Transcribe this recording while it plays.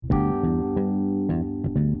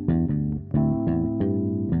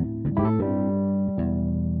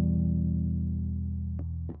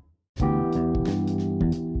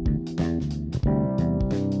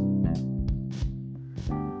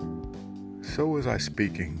So was I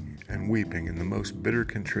speaking and weeping in the most bitter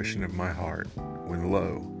contrition of my heart, when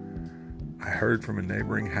lo, I heard from a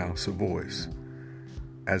neighboring house a voice,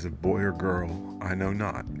 as of boy or girl I know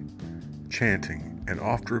not, chanting and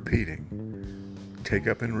oft repeating, "Take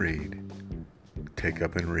up and read, take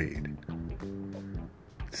up and read."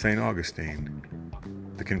 St. Augustine,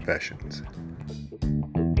 The Confessions.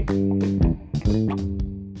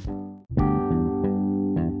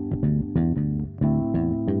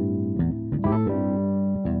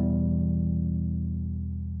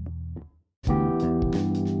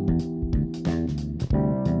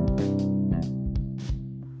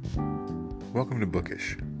 Welcome to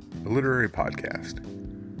Bookish, a literary podcast.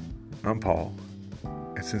 I'm Paul,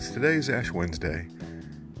 and since today is Ash Wednesday,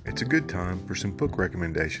 it's a good time for some book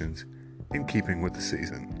recommendations in keeping with the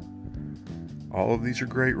season. All of these are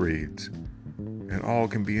great reads, and all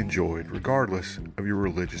can be enjoyed regardless of your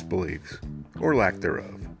religious beliefs, or lack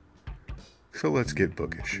thereof. So let's get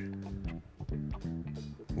bookish.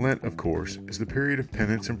 Lent, of course, is the period of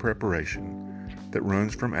penance and preparation that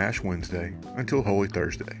runs from Ash Wednesday until Holy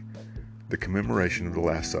Thursday, the commemoration of the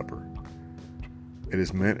Last Supper. It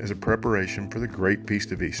is meant as a preparation for the great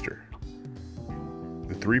feast of Easter.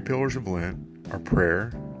 The three pillars of Lent are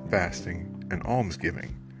prayer, fasting, and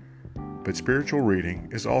almsgiving, but spiritual reading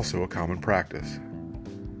is also a common practice.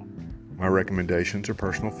 My recommendations are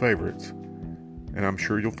personal favorites, and I'm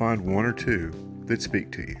sure you'll find one or two that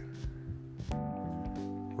speak to you.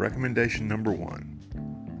 Recommendation number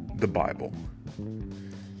 1, the Bible.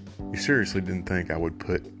 You seriously didn't think I would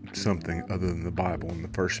put something other than the Bible in the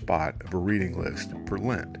first spot of a reading list for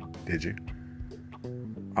Lent, did you?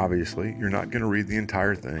 Obviously, you're not going to read the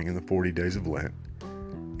entire thing in the 40 days of Lent,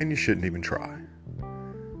 and you shouldn't even try.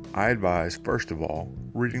 I advise, first of all,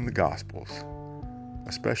 reading the Gospels,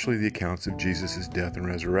 especially the accounts of Jesus' death and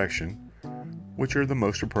resurrection, which are the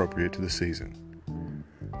most appropriate to the season.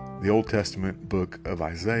 The Old Testament book of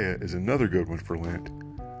Isaiah is another good one for Lent,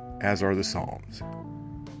 as are the Psalms.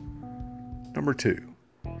 Number 2,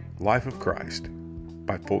 Life of Christ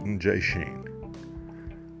by Fulton J. Sheen.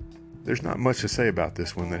 There's not much to say about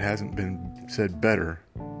this one that hasn't been said better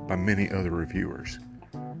by many other reviewers.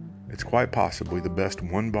 It's quite possibly the best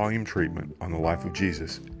one-volume treatment on the life of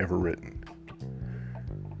Jesus ever written.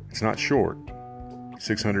 It's not short,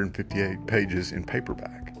 658 pages in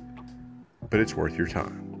paperback, but it's worth your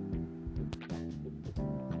time.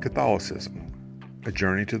 Catholicism, A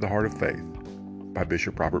Journey to the Heart of Faith by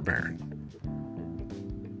Bishop Robert Barron.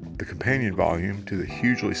 The companion volume to the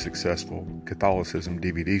hugely successful Catholicism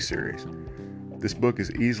DVD series, this book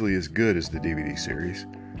is easily as good as the DVD series,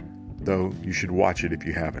 though you should watch it if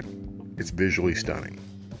you haven't. It's visually stunning.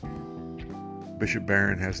 Bishop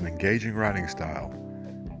Barron has an engaging writing style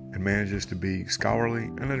and manages to be scholarly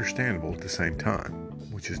and understandable at the same time,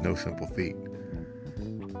 which is no simple feat.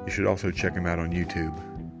 You should also check him out on YouTube.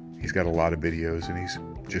 He's got a lot of videos and he's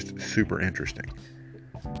just super interesting.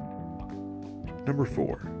 Number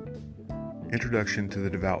 4, Introduction to the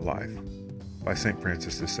Devout Life by St.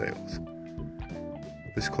 Francis de Sales.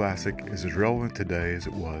 This classic is as relevant today as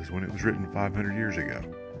it was when it was written 500 years ago.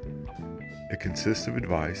 It consists of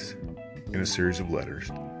advice, in a series of letters,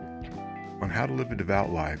 on how to live a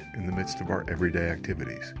devout life in the midst of our everyday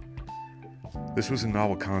activities. This was a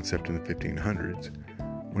novel concept in the 1500s,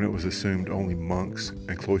 when it was assumed only monks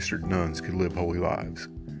and cloistered nuns could live holy lives.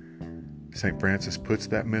 St. Francis puts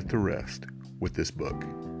that myth to rest with this book.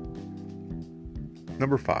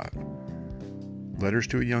 Number 5, Letters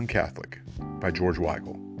to a Young Catholic by George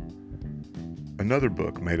Weigel. Another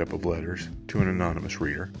book made up of letters to an anonymous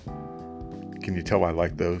reader. Can you tell I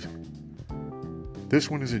like those? This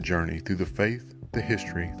one is a journey through the faith, the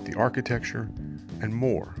history, the architecture, and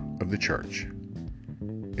more of the church.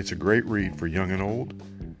 It's a great read for young and old,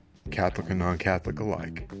 Catholic and non-Catholic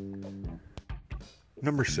alike.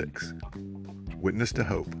 Number 6, Witness to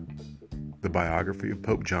Hope, the biography of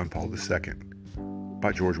Pope John Paul II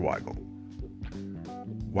by George Weigel.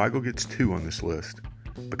 Weigel gets 2 on this list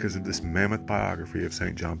because of this mammoth biography of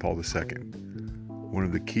St. John Paul II, one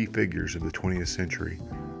of the key figures of the 20th century,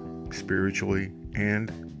 spiritually and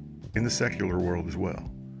in the secular world as well.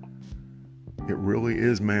 It really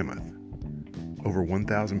is mammoth, over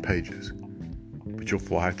 1,000 pages, but you'll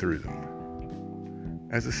fly through them.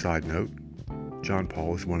 As a side note, John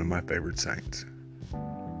Paul is one of my favorite saints.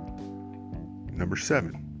 Number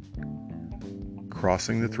 7,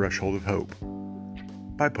 Crossing the Threshold of Hope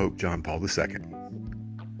by Pope John Paul II.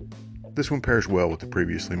 This one pairs well with the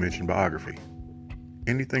previously mentioned biography.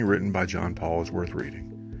 Anything written by John Paul is worth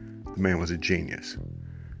reading. The man was a genius,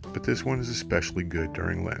 but this one is especially good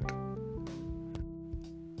during Lent.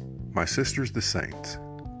 My Sisters the Saints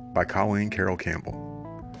by Colleen Carroll Campbell,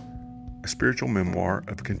 a spiritual memoir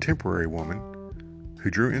of a contemporary woman who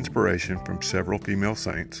drew inspiration from several female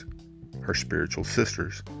saints, her spiritual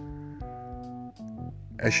sisters,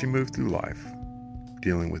 as she moved through life,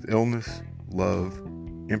 dealing with illness, love,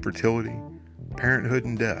 infertility, parenthood,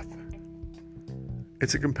 and death.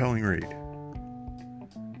 It's a compelling read.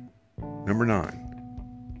 Number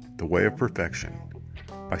 9, The Way of Perfection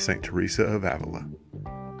by St. Teresa of Avila.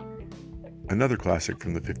 Another classic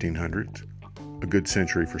from the 1500s, a good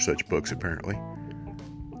century for such books apparently.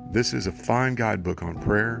 This is a fine guidebook on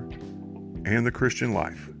prayer and the Christian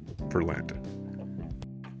life for Lent.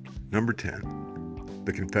 Number 10,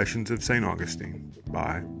 The Confessions of St. Augustine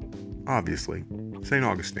by, obviously, St.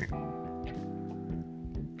 Augustine.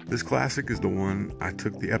 This classic is the one I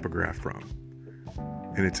took the epigraph from,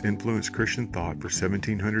 and it's influenced Christian thought for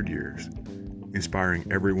 1700 years, inspiring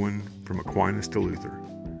everyone from Aquinas to Luther.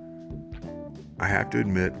 I have to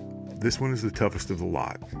admit, this one is the toughest of the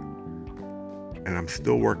lot, and I'm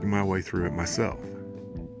still working my way through it myself.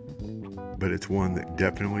 But it's one that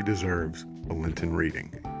definitely deserves a Lenten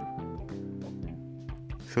reading.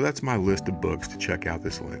 So that's my list of books to check out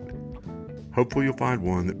this Lent. Hopefully you'll find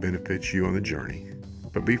one that benefits you on the journey,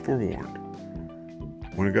 but be forewarned.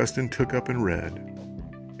 When Augustine took up and read,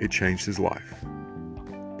 it changed his life,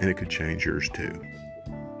 and it could change yours too.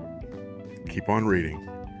 Keep on reading.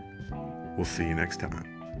 We'll see you next time.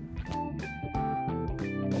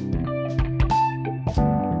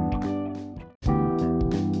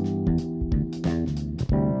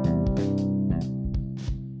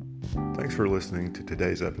 Thanks for listening to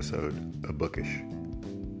today's episode of Bookish.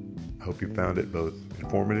 I hope you found it both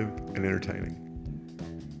informative and entertaining.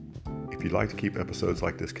 If you'd like to keep episodes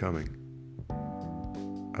like this coming,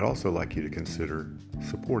 I'd also like you to consider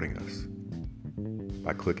supporting us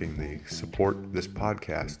by clicking the Support This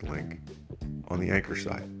Podcast link on the Anchor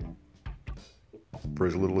site. For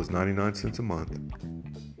as little as 99 cents a month,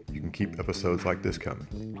 you can keep episodes like this coming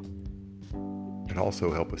and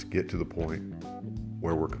also help us get to the point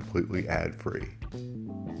where we're completely ad-free.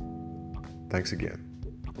 Thanks again.